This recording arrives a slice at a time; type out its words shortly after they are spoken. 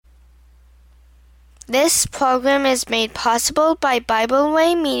This program is made possible by Bible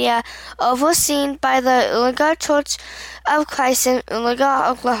Way Media, overseen by the Oologah Church of Christ in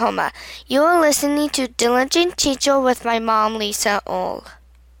Oologah, Oklahoma. You are listening to Diligent Teacher with my mom, Lisa Earle.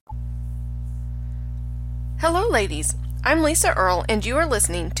 Hello, ladies. I'm Lisa Earle, and you are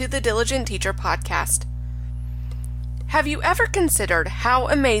listening to the Diligent Teacher podcast. Have you ever considered how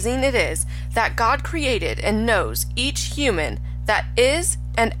amazing it is that God created and knows each human that is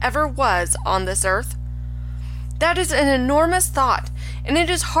and ever was on this earth? That is an enormous thought, and it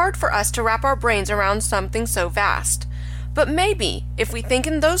is hard for us to wrap our brains around something so vast. But maybe, if we think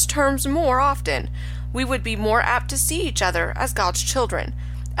in those terms more often, we would be more apt to see each other as God's children,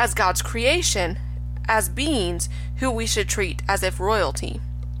 as God's creation, as beings who we should treat as if royalty.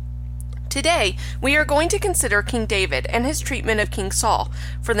 Today, we are going to consider King David and his treatment of King Saul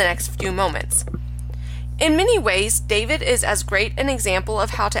for the next few moments. In many ways, David is as great an example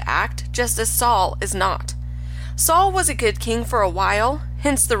of how to act just as Saul is not. Saul was a good king for a while,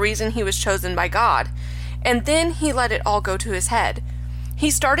 hence the reason he was chosen by God, and then he let it all go to his head.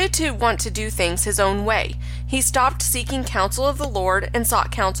 He started to want to do things his own way. He stopped seeking counsel of the Lord and sought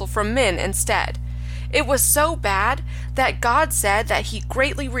counsel from men instead. It was so bad that God said that he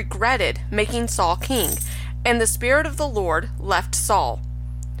greatly regretted making Saul king, and the Spirit of the Lord left Saul.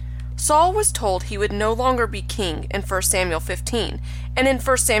 Saul was told he would no longer be king in 1 Samuel 15, and in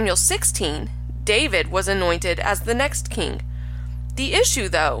 1 Samuel 16, David was anointed as the next king. The issue,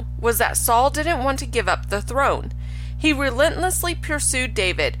 though, was that Saul didn't want to give up the throne. He relentlessly pursued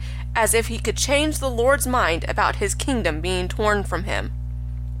David as if he could change the Lord's mind about his kingdom being torn from him.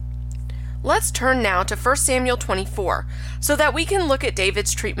 Let's turn now to 1 Samuel 24, so that we can look at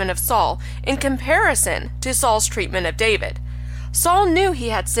David's treatment of Saul in comparison to Saul's treatment of David. Saul knew he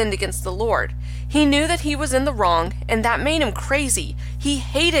had sinned against the Lord. He knew that he was in the wrong, and that made him crazy. He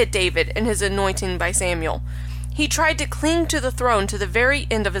hated David and his anointing by Samuel. He tried to cling to the throne to the very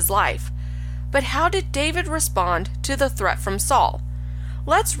end of his life. But how did David respond to the threat from Saul?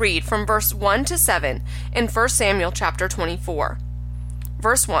 Let's read from verse 1 to 7 in 1 Samuel chapter 24.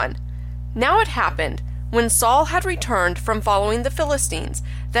 Verse 1. Now it happened, when Saul had returned from following the Philistines,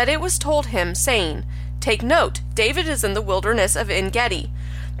 that it was told him, saying, Take note, David is in the wilderness of En-Gedi.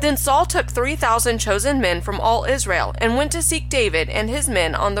 Then Saul took 3,000 chosen men from all Israel, and went to seek David and his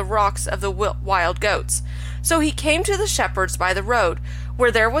men on the rocks of the wild goats. So he came to the shepherds by the road, where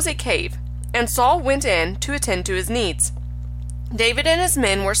there was a cave, and Saul went in to attend to his needs. David and his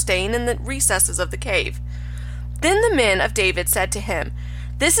men were staying in the recesses of the cave. Then the men of David said to him,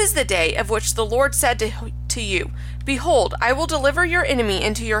 This is the day of which the Lord said to you, Behold, I will deliver your enemy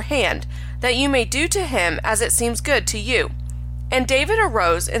into your hand, that you may do to him as it seems good to you. And David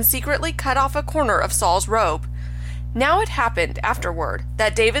arose and secretly cut off a corner of Saul's robe. Now it happened afterward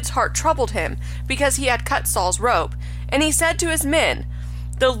that David's heart troubled him, because he had cut Saul's robe. And he said to his men,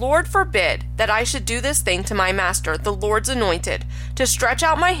 The Lord forbid that I should do this thing to my master, the Lord's anointed, to stretch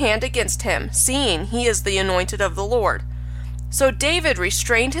out my hand against him, seeing he is the anointed of the Lord. So David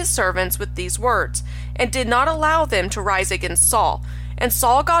restrained his servants with these words, and did not allow them to rise against Saul. And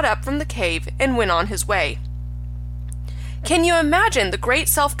Saul got up from the cave and went on his way. Can you imagine the great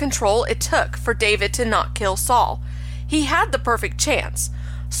self-control it took for David to not kill Saul? He had the perfect chance.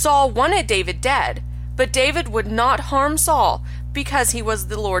 Saul wanted David dead, but David would not harm Saul because he was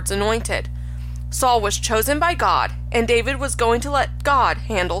the Lord's anointed. Saul was chosen by God, and David was going to let God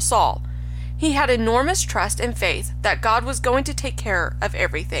handle Saul. He had enormous trust and faith that God was going to take care of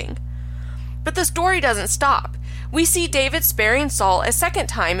everything. But the story doesn't stop. We see David sparing Saul a second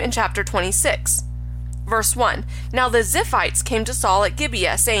time in chapter 26. Verse 1. Now the Ziphites came to Saul at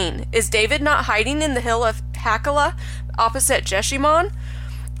Gibeah, saying, Is David not hiding in the hill of Hachilah, opposite Jeshimon?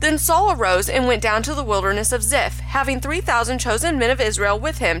 Then Saul arose and went down to the wilderness of Ziph, having 3,000 chosen men of Israel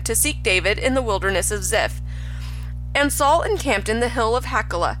with him to seek David in the wilderness of Ziph. And Saul encamped in the hill of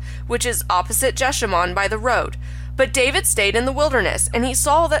Hachilah, which is opposite Jeshimon by the road. But David stayed in the wilderness, and he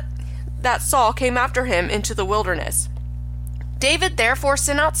saw that Saul came after him into the wilderness. David therefore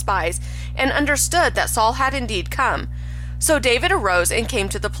sent out spies, and understood that Saul had indeed come. So David arose and came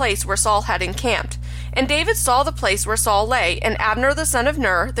to the place where Saul had encamped. And David saw the place where Saul lay, and Abner the son of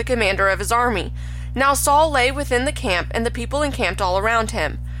Ner, the commander of his army. Now Saul lay within the camp, and the people encamped all around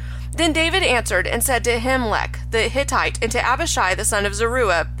him. Then David answered and said to Ahimelech the Hittite, and to Abishai the son of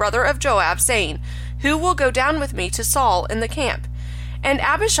Zeruiah, brother of Joab, saying, Who will go down with me to Saul in the camp? And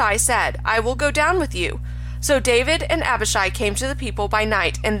Abishai said, I will go down with you. So David and Abishai came to the people by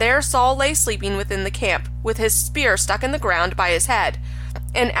night, and there Saul lay sleeping within the camp, with his spear stuck in the ground by his head.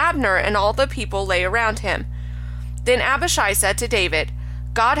 And Abner and all the people lay around him. Then Abishai said to David,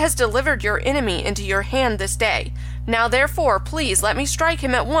 God has delivered your enemy into your hand this day. Now therefore, please let me strike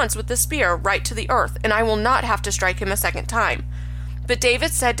him at once with the spear right to the earth, and I will not have to strike him a second time." But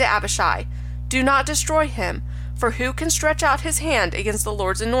David said to Abishai, "Do not destroy him, for who can stretch out his hand against the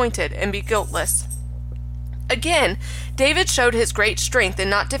Lord's anointed and be guiltless?" Again, David showed his great strength in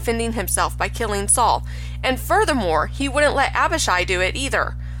not defending himself by killing Saul, and furthermore, he wouldn't let Abishai do it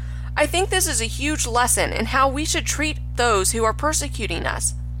either. I think this is a huge lesson in how we should treat those who are persecuting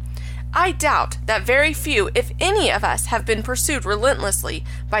us. I doubt that very few, if any of us, have been pursued relentlessly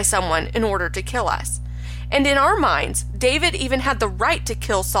by someone in order to kill us. And in our minds, David even had the right to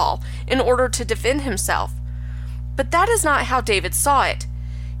kill Saul in order to defend himself. But that is not how David saw it.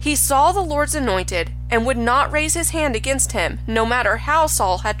 He saw the Lord's anointed and would not raise his hand against him, no matter how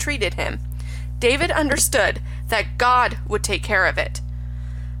Saul had treated him. David understood that God would take care of it.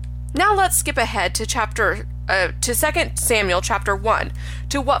 Now let's skip ahead to 2 Samuel chapter 1,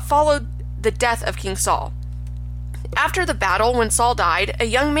 to what followed the death of King Saul. After the battle, when Saul died, a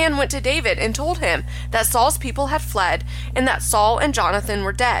young man went to David and told him that Saul's people had fled and that Saul and Jonathan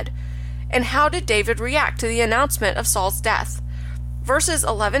were dead. And how did David react to the announcement of Saul's death? Verses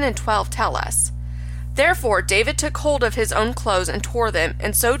 11 and 12 tell us, "Therefore David took hold of his own clothes and tore them,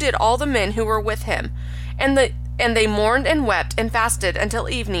 and so did all the men who were with him. And they mourned and wept and fasted until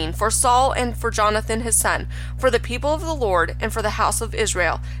evening for Saul and for Jonathan his son, for the people of the Lord and for the house of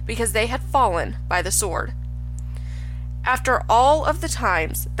Israel, because they had fallen by the sword." After all of the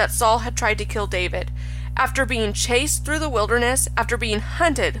times that Saul had tried to kill David, after being chased through the wilderness, after being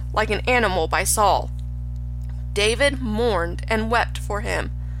hunted like an animal by Saul, David mourned and wept for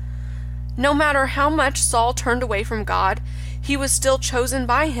him. No matter how much Saul turned away from God, he was still chosen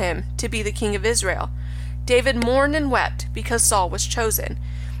by him to be the king of Israel. David mourned and wept because Saul was chosen.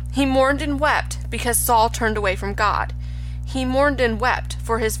 He mourned and wept because Saul turned away from God. He mourned and wept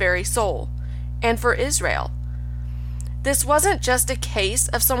for his very soul and for Israel. This wasn't just a case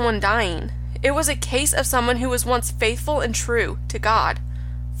of someone dying. It was a case of someone who was once faithful and true to God,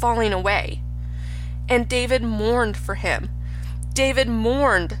 falling away. And David mourned for him. David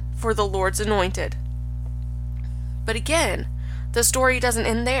mourned for the Lord's anointed. But again, the story doesn't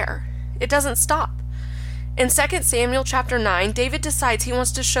end there. It doesn't stop. In 2 Samuel chapter 9, David decides he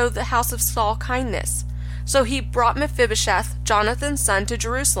wants to show the house of Saul kindness. So he brought Mephibosheth, Jonathan's son, to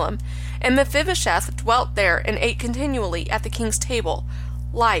Jerusalem, and Mephibosheth dwelt there and ate continually at the king's table,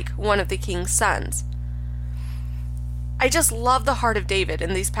 like one of the king's sons. I just love the heart of David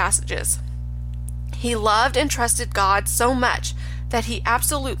in these passages. He loved and trusted God so much that he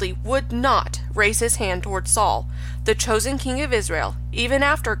absolutely would not raise his hand toward Saul, the chosen king of Israel, even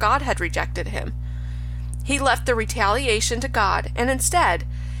after God had rejected him. He left the retaliation to God, and instead,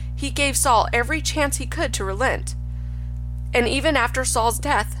 he gave Saul every chance he could to relent. And even after Saul's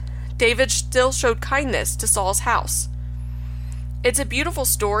death, David still showed kindness to Saul's house. It's a beautiful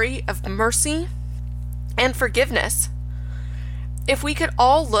story of mercy and forgiveness. If we could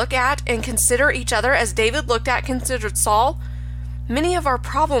all look at and consider each other as David looked at and considered Saul, many of our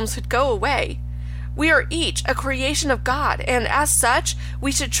problems would go away. We are each a creation of God, and as such,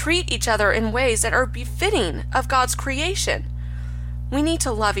 we should treat each other in ways that are befitting of God's creation. We need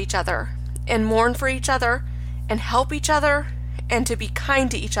to love each other, and mourn for each other, and help each other, and to be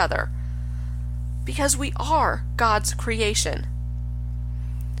kind to each other, because we are God's creation.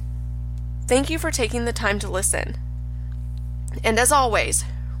 Thank you for taking the time to listen. And as always,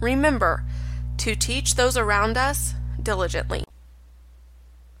 remember to teach those around us diligently.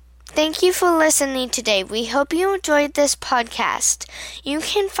 Thank you for listening today. We hope you enjoyed this podcast. You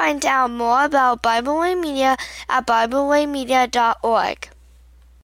can find out more about Bible Way Media at BibleWayMedia.org.